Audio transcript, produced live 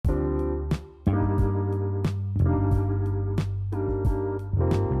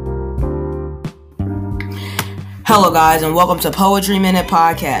Hello guys, and welcome to Poetry Minute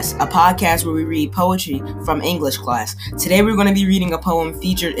Podcast, a podcast where we read poetry from English class. Today we're going to be reading a poem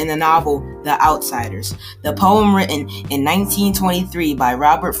featured in the novel The Outsiders. The poem, written in 1923 by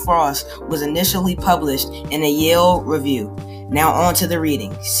Robert Frost, was initially published in a Yale Review. Now on to the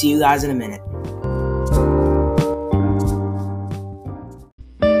reading. See you guys in a minute.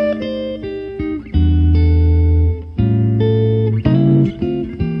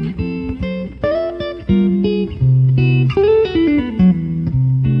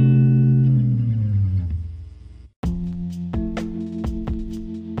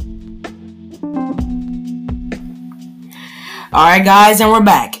 Alright guys, and we're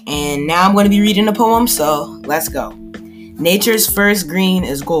back, and now I'm going to be reading the poem, so let's go. Nature's first green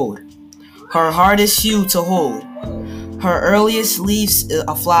is gold, her hardest hue to hold, her earliest leaf's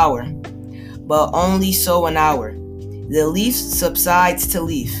a flower, but only so an hour. The leaf subsides to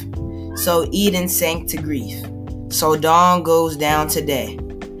leaf, so Eden sank to grief, so dawn goes down to day.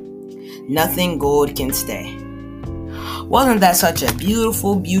 Nothing gold can stay. Wasn't that such a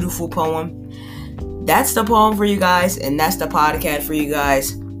beautiful, beautiful poem? That's the poem for you guys, and that's the podcast for you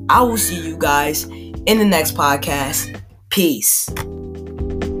guys. I will see you guys in the next podcast. Peace.